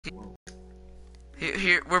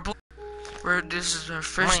Here we're this is our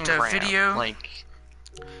first Minecraft, video. like,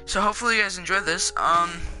 So hopefully you guys enjoy this.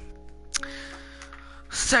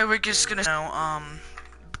 So we're just gonna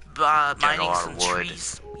mining some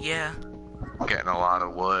trees. Yeah. getting a lot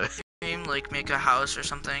of wood. Like make a house or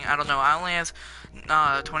something. I don't know. I only have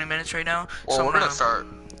 20 minutes right now. Well, so we're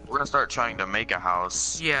gonna start trying to make a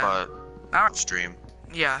house. Yeah. But Alright. stream.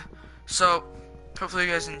 Yeah. So hopefully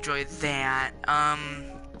you guys enjoy that.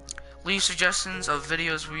 Leave suggestions of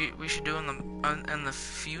videos we should do in the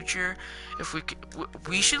future. If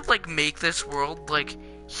we should like make this world like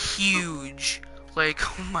huge. Like,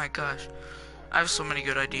 oh my gosh, I have so many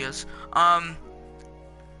good ideas.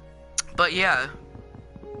 But yeah,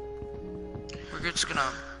 we're just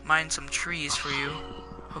gonna mine some trees for you.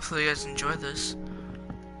 Hopefully you guys enjoy this.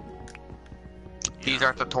 These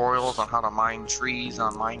are tutorials on how to mine trees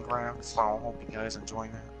on Minecraft, so I hope you guys enjoy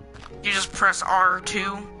that. You just press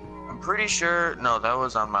R2. I'm pretty sure, no, that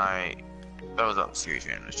was on Serious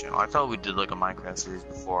Randomness channel. I thought we did like a Minecraft series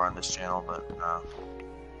before on this channel, but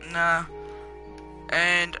Nah.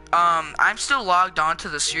 And I'm still logged on to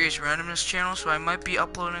the Serious Randomness channel, so I might be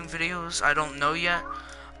uploading videos. I don't know yet,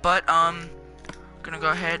 but I'm gonna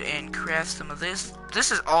go ahead and craft some of this.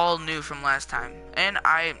 This is all new from last time, and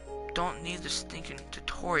I don't need the stinking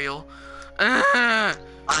tutorial.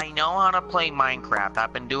 I know how to play Minecraft.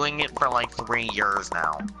 I've been doing it for like 3 years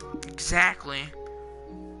now. Exactly.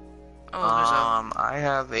 Oh, I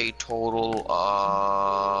have a total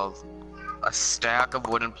of a stack of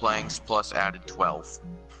wooden planks plus added 12.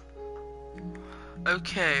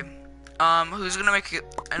 Okay. Who's gonna make it?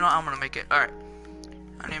 I know I'm gonna make it. All right.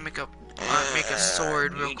 I need to make a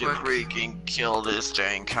sword real quick. I need to freaking kill this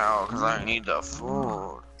dang cow because I need the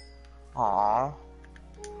food. Aww.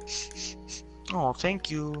 Oh, thank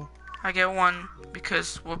you. I get one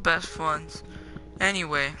because we're best friends.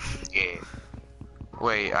 Anyway. Yeah.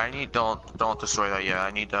 Wait, don't destroy that yet.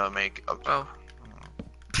 I need to make a... Oh.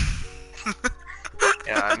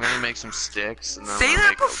 Yeah, I'm gonna make some sticks and then Say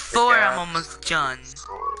that before I'm almost done.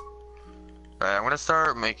 Alright, I'm gonna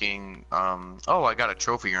start making, oh, I got a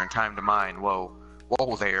trophy. You're in time to mine. Whoa.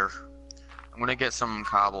 Whoa there. I'm gonna get some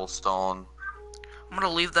cobblestone. I'm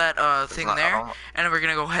gonna leave that thing there, and we're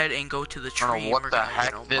gonna go ahead and go to the tree. I don't know what the gonna,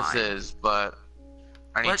 heck this is, but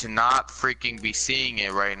I need to not freaking be seeing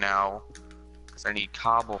it right now, because I need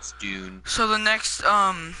cobblestone. So the next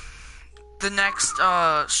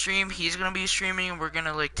stream he's gonna be streaming, and we're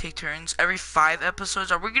gonna like take turns every 5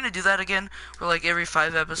 episodes. Are we gonna do that again? Where like every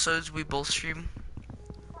 5 episodes we both stream?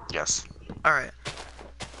 Yes. All right.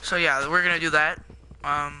 So yeah, we're gonna do that.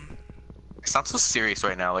 It's not so serious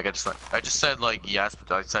right now. Like I just said like yes,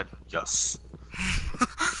 but I said yes.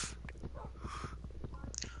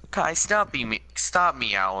 Kai, stop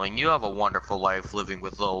meowing. You have a wonderful life living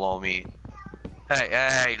with little old me.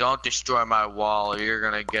 Hey, don't destroy my wall or you're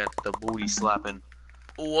gonna get the booty slapping.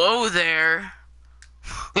 Whoa there.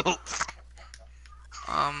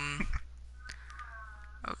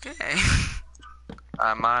 Okay.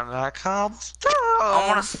 I'm on that cobblestone. I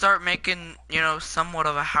want to start making, somewhat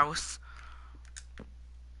of a house.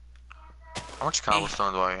 How much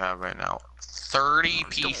cobblestone do I have right now? 30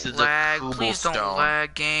 pieces of cobblestone. Please don't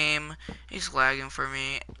lag, game. He's lagging for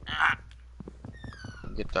me.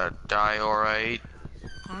 Get that diorite.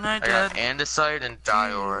 I got andesite and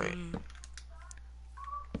diorite.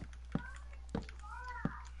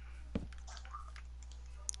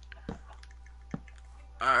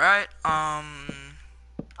 Alright,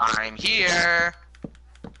 I'm here.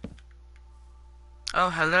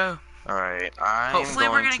 Oh, hello. Alright, Hopefully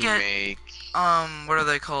we're gonna get make... what are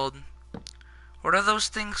they called? What are those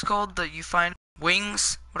things called that you find?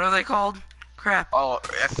 Wings? What are they called? Crap. Oh,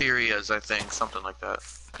 Etherias, I think, something like that.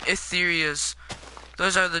 Etherias.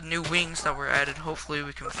 Those are the new wings that were added. Hopefully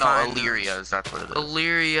we can find Illyrias, that's what it is.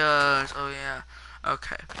 Illyrias. Oh yeah.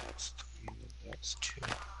 Okay. That's 2.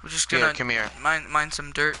 We're just gonna come here. Mine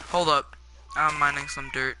some dirt. Hold up. I'm mining some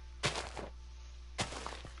dirt.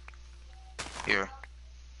 Here.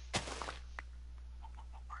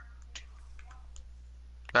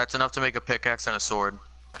 That's enough to make a pickaxe and a sword.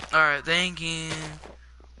 Alright, thank you.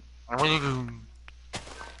 Alright.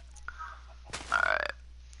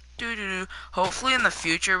 Hopefully in the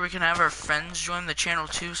future we can have our friends join the channel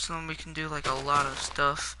too, so then we can do like a lot of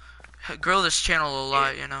stuff. Grow this channel a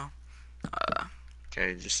lot,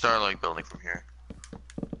 Okay, just start like building from here.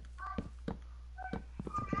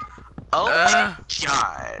 Oh my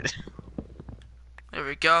god. There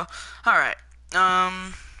we go. Alright.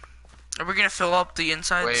 Are we gonna fill up the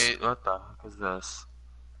insides? Wait, what the heck is this?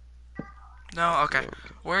 No? Okay.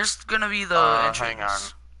 Where's gonna be the entrance? Hang on.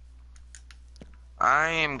 I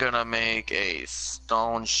am gonna make a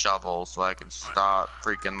stone shovel so I can start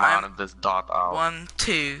freaking mining this dot out. 1,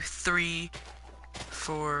 2, 3,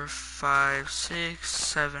 4, 5, 6,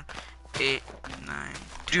 7, 8, 9, 10,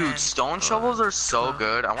 Dude, stone 11, shovels are so 12.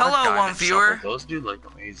 good. I want Hello, a diamond one viewer. shovel. Those do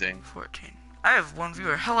look amazing. 14. I have one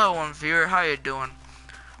viewer. Hello, one viewer. How you doing?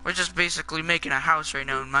 We're just basically making a house right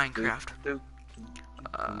now in Minecraft.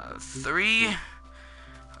 3,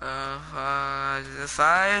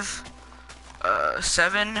 5,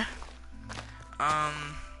 7,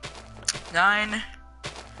 9.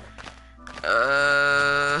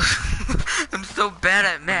 I'm so bad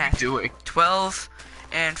at math. Do it. 12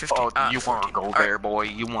 and 15. Oh, you 14. wanna go there, boy?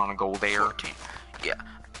 You wanna go there? 14.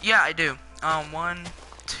 Yeah, I do. 1,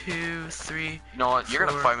 2, 3. You know what? You're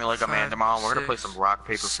gonna 4, fight me like a man 5, tomorrow. We're gonna play 6, some rock,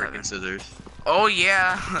 paper, 7. freaking scissors. Oh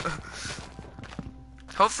yeah.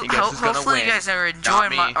 Hopefully, hopefully you guys are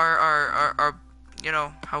enjoying our you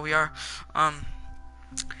know how we are.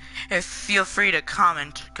 If feel free to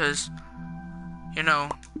comment, cause you know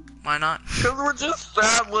why not? Cause we're just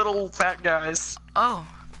sad little fat guys. Oh,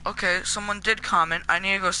 okay. Someone did comment. I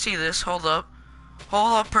need to go see this. Hold up,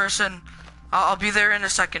 person. I'll be there in a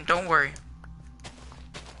second. Don't worry.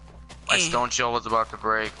 My stone shovel was about to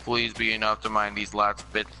break. Please be enough to mine these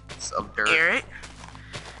last bits of dirt. Hear it?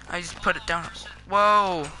 I just put it down. Whoa.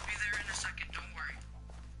 I'll be there in a second. Don't worry.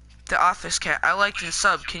 The Office Cat. I liked and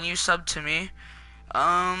sub. Can you sub to me?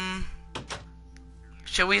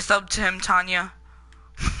 Should we sub to him, Tanya?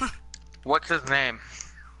 What's his name?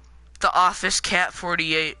 The Office Cat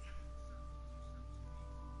 48.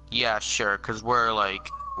 Yeah, sure. Cause we're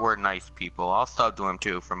nice people. I'll sub to him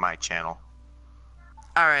too from my channel.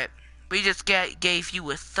 Alright. We just gave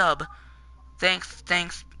you a sub. Thanks,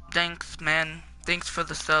 man. Thanks for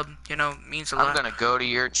the sub. You know, it means a lot. I'm gonna go to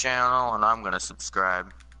your channel and I'm gonna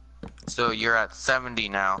subscribe. So you're at 70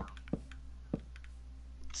 now.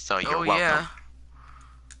 So you're welcome. Yeah.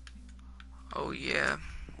 Oh yeah.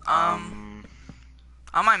 On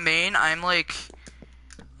my main, I'm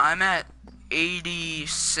at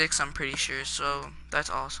 86. I'm pretty sure. So that's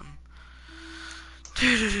awesome.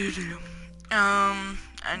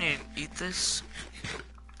 I need to eat this.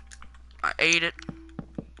 I ate it.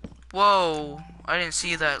 Whoa, I didn't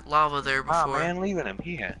see that lava there before. Wow, man, leaving him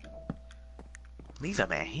here. Leave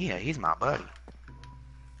him in here. He's my buddy.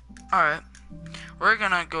 Alright. We're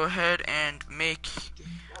gonna go ahead and make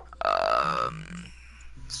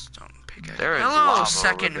stone pickaxe. There is Hello, lava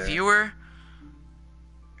second over there. viewer.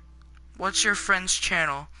 What's your friend's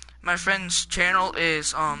channel? My friend's channel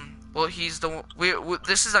is well, he's the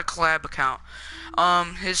this is a collab account.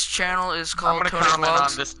 His channel is called I'm gonna Tony comment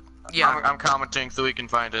Vlogs. on this. Yeah. I'm commenting so we can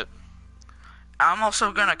find it. I'm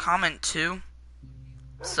also gonna comment too.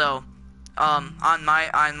 So, on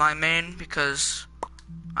my main, because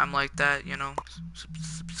I'm like that, you know.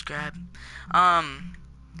 Subscribe.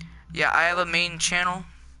 Yeah, I have a main channel.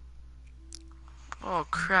 Oh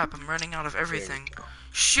crap! I'm running out of everything.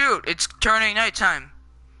 Shoot! It's turning nighttime.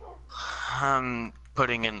 I'm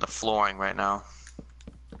putting in the flooring right now.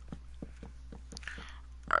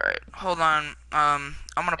 Alright, hold on. I'm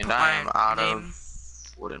gonna put And I am out my of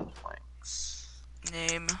wooden planks.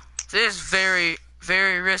 name. This is very,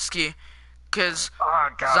 very risky, cause Oh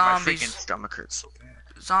god, Zombies. my freaking stomach hurts so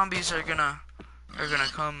bad. zombies are gonna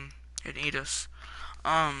come and eat us.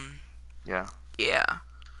 Yeah. Yeah.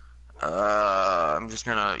 I'm just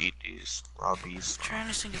gonna eat these raw bees. Trying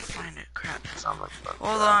to think and find it. Crap. Sound like that.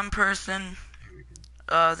 Hold on, person.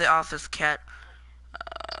 The Office Cat.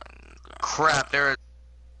 Crap, there is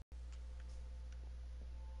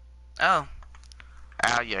Oh,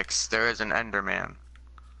 Alex. There is an Enderman.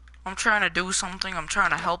 I'm trying to do something. I'm trying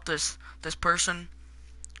to help this person.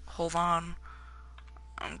 Hold on.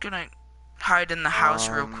 I'm gonna hide in the house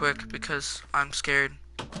real quick because I'm scared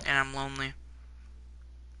and I'm lonely.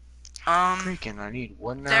 Freaking, I need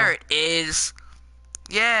one now. There it is.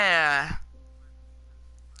 Yeah.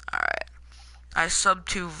 Alright. I sub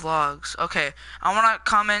 2 vlogs. Okay. I wanna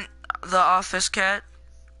comment the Office Cat.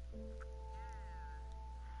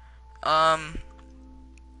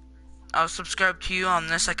 I'll subscribe to you on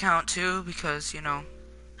this account too because, you know.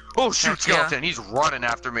 Oh shoot, Heck yeah. skeleton! He's running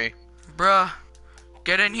after me. Bruh.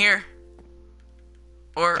 Get in here.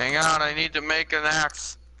 Or Hang on, I need to make an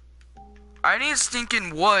axe. I need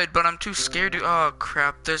stinking wood, but I'm too scared to. Oh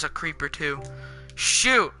crap! There's a creeper too.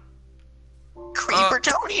 Shoot!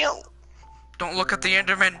 Creeper-tonio! Don't look at the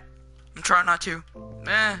Enderman. I'm trying not to. I'm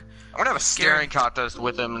gonna have a staring contest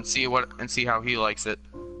with him and see how he likes it.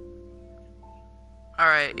 All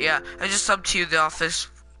right, yeah. I just subbed to you the Office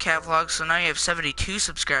Cat Vlog, so now you have 72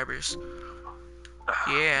 subscribers.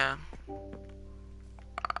 Yeah.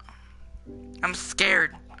 I'm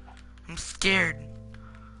scared. I'm scared.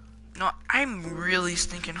 No, I'm really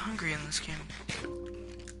stinking hungry in this game.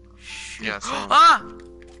 Shoot. Yeah, so. Ah!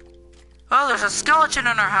 Oh, there's a skeleton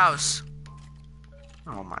in our house.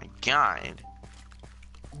 Oh my god.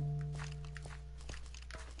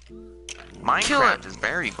 Minecraft is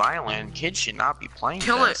very violent. Kids should not be playing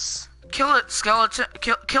this. Kill it, skeleton.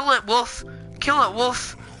 Kill it, wolf. Kill it,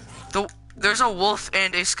 wolf. There's a wolf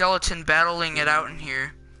and a skeleton battling it out in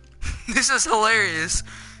here. This is hilarious.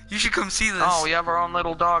 You should come see this. Oh, we have our own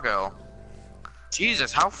little doggo.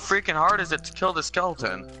 Jesus, how freaking hard is it to kill the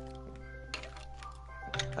skeleton?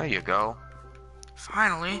 There you go.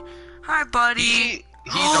 Finally. Hi, buddy. He's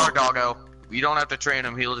our doggo. We don't have to train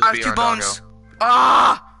him. He'll I just have be two our bones. doggo.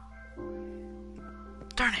 Ah!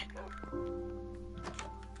 Darn it.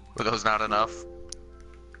 Were those not enough?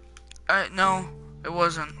 No, it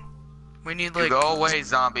wasn't. We need You like. go away,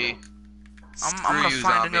 zombie. I'm Screw gonna you,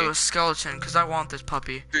 find zombie. another skeleton because I want this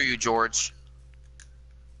puppy. Screw you, George.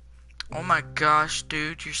 Oh my gosh,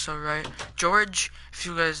 dude, you're so right. George, if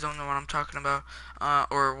you guys don't know what I'm talking about,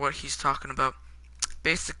 or what he's talking about,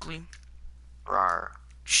 basically, Rawr.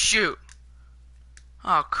 shoot.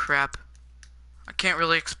 Oh crap. I can't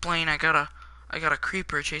really explain. I got a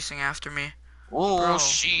creeper chasing after me. Ooh, Bro.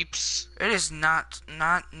 sheeps. It is not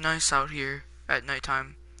nice out here at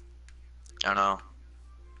nighttime. I know.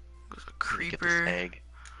 There's a Let me creeper. Get this egg.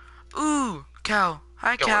 Ooh, cow.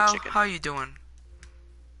 Hi, Go, cow. chicken. How you doing?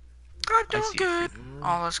 I'm doing see good.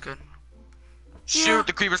 Oh, that's good. Shoot, Yeah.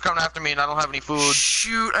 the creeper's coming after me and I don't have any food.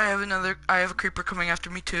 Shoot, I have a creeper coming after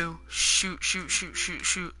me too. Shoot, shoot, shoot, shoot,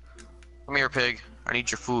 shoot. Come here, pig. I need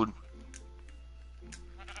your food.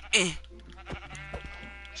 Eh.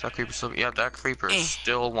 Is that creeper still? Yeah, that creeper is Eh.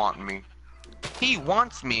 still wanting me. He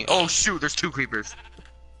wants me. Oh shoot, there's two creepers.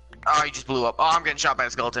 Oh, he just blew up. Oh, I'm getting shot by a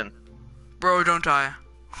skeleton. Bro, don't die.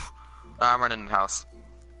 I'm running in the house.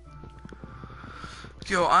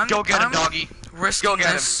 Yo, I'm Go get him, I'm doggy. risking Go get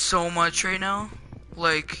him. this so much right now.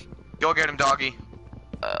 Like, Go get him, doggy.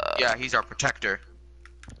 Yeah, he's our protector.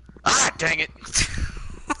 Ah, dang it.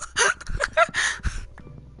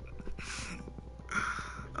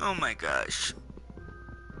 oh my gosh.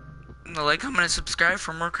 No, like, I'm gonna subscribe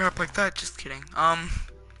for more crap like that. Just kidding.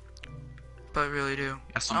 But I really do.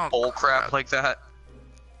 Yeah, some Oh, bull crap like that.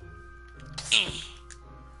 Eh.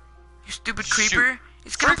 You stupid Shoot. creeper.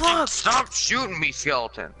 It's gonna blow Freaking up. stop shooting me,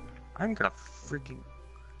 skeleton. I'm gonna freaking...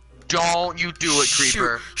 Don't you do it,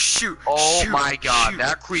 creeper. Shoot. Oh shoot, my god, shoot,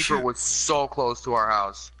 that creeper shoot. was so close to our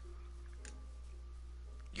house.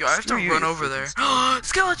 Yo, I have to Screw you, run you over freaking there.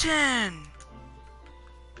 Skeleton!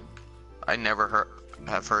 I never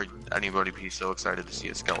have heard anybody be so excited to see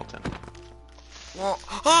a skeleton. Well,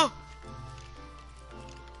 oh!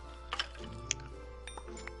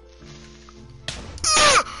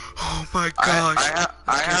 Oh my gosh. I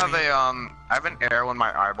That scared have me. I have an arrow in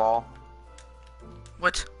my eyeball.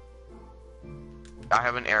 What? I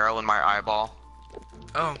have an arrow in my eyeball.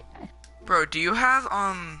 Oh. Bro, do you have,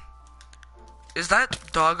 is that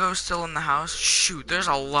doggo still in the house? Shoot, there's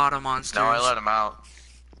a lot of monsters. No, I let him out.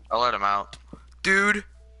 I let him out. Dude,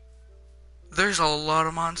 there's a lot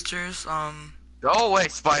of monsters, Go away,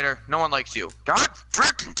 spider. No one likes you. God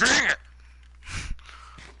freaking dang it!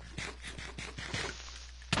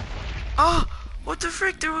 Oh, what the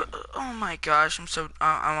frick? Oh my gosh,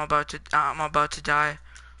 I'm about to die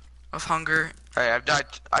of hunger. Hey, I've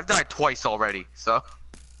died twice already, so.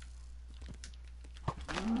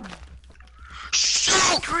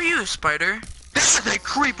 Shoot! Who are you, spider? There's a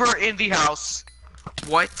creeper in the house.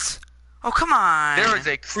 What? Oh, come on. There is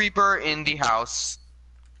a creeper in the house.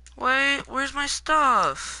 Wait, where's my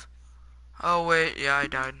stuff? Oh, wait, yeah, I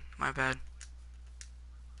died. My bad.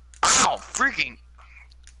 Ow, freaking.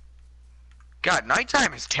 God,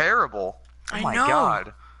 nighttime is terrible. Oh I my know.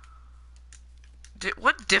 god.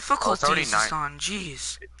 What difficulty already is this 9. on?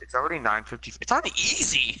 Jeez. It's already 9:50. It's on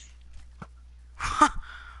easy.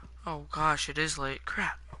 Oh gosh, it is late.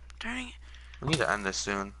 Crap. Dang it. We need to end this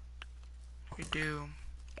soon. We do.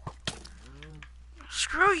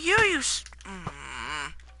 Screw you,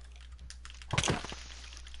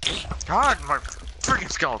 God, my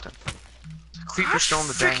freaking skeleton. Creeper's still in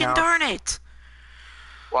the dang Freaking house. darn it.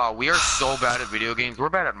 Wow, we are so bad at video games. We're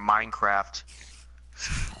bad at Minecraft.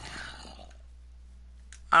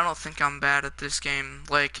 I don't think I'm bad at this game.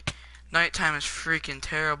 Like, nighttime is freaking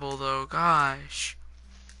terrible though. Gosh.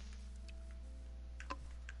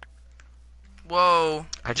 Whoa.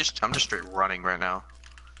 I'm just straight running right now.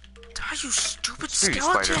 Die, you stupid Screw you,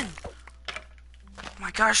 skeleton. spider. Oh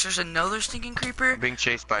my gosh, there's another stinking creeper. I'm being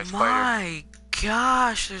chased by a spider. My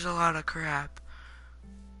gosh, there's a lot of crap.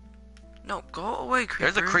 No, go away,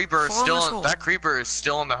 creeper. There's a creeper Fall in this still. hole. That creeper is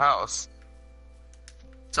still in the house.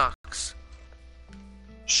 Sucks.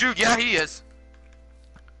 Shoot! Yeah, he is.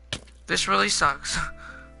 This really sucks.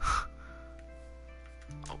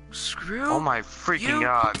 Oh, screw. Oh my freaking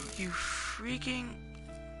god! You freaking.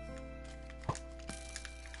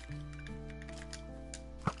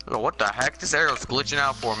 Oh, what the heck? This arrow's glitching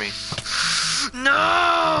out for me.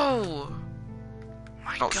 No!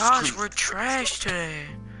 My Oh, gosh, screw- we're trash today.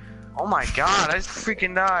 Oh my god! I just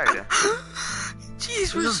freaking died.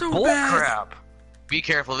 Jeez, we're This is so bull bad. crap. Be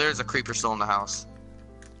careful. There's a creeper still in the house.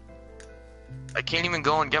 I can't even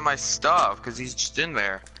go and get my stuff because he's just in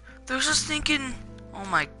there. There's just thinking, oh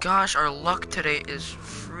my gosh, our luck today is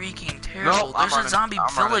freaking terrible. Nope, I'm There's a running. zombie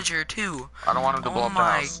I'm running. villager too. I don't want him to blow Oh up the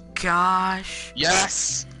my house. gosh.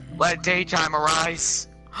 Yes! Let daytime arise.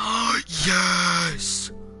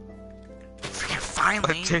 Yes. Freaking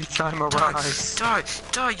finally. Let daytime Die, arise.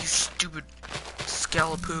 die, you stupid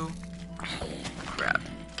scalapoo. Crap.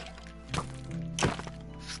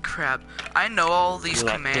 Crap. I know all these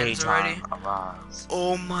Let commands already. daytime arise.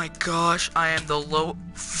 Oh my gosh, I am the low.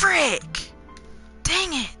 Frick! Dang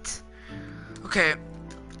it! Okay,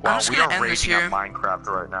 Wow, I'm just we gonna are end this raging here. on Minecraft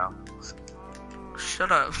right now.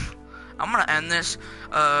 Shut up. I'm gonna end this.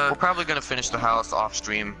 We're probably gonna finish the house off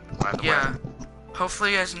stream. By the Yeah. way.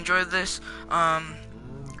 Hopefully you guys enjoyed this.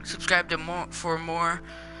 Subscribe to for more.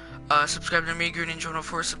 Subscribe to me, Green Ninja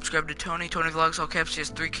 104. Subscribe to Tony. Tony Vlogs, all caps. He has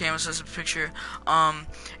 3 cameras as a picture.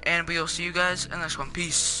 And we will see you guys in the next one.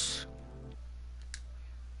 Peace.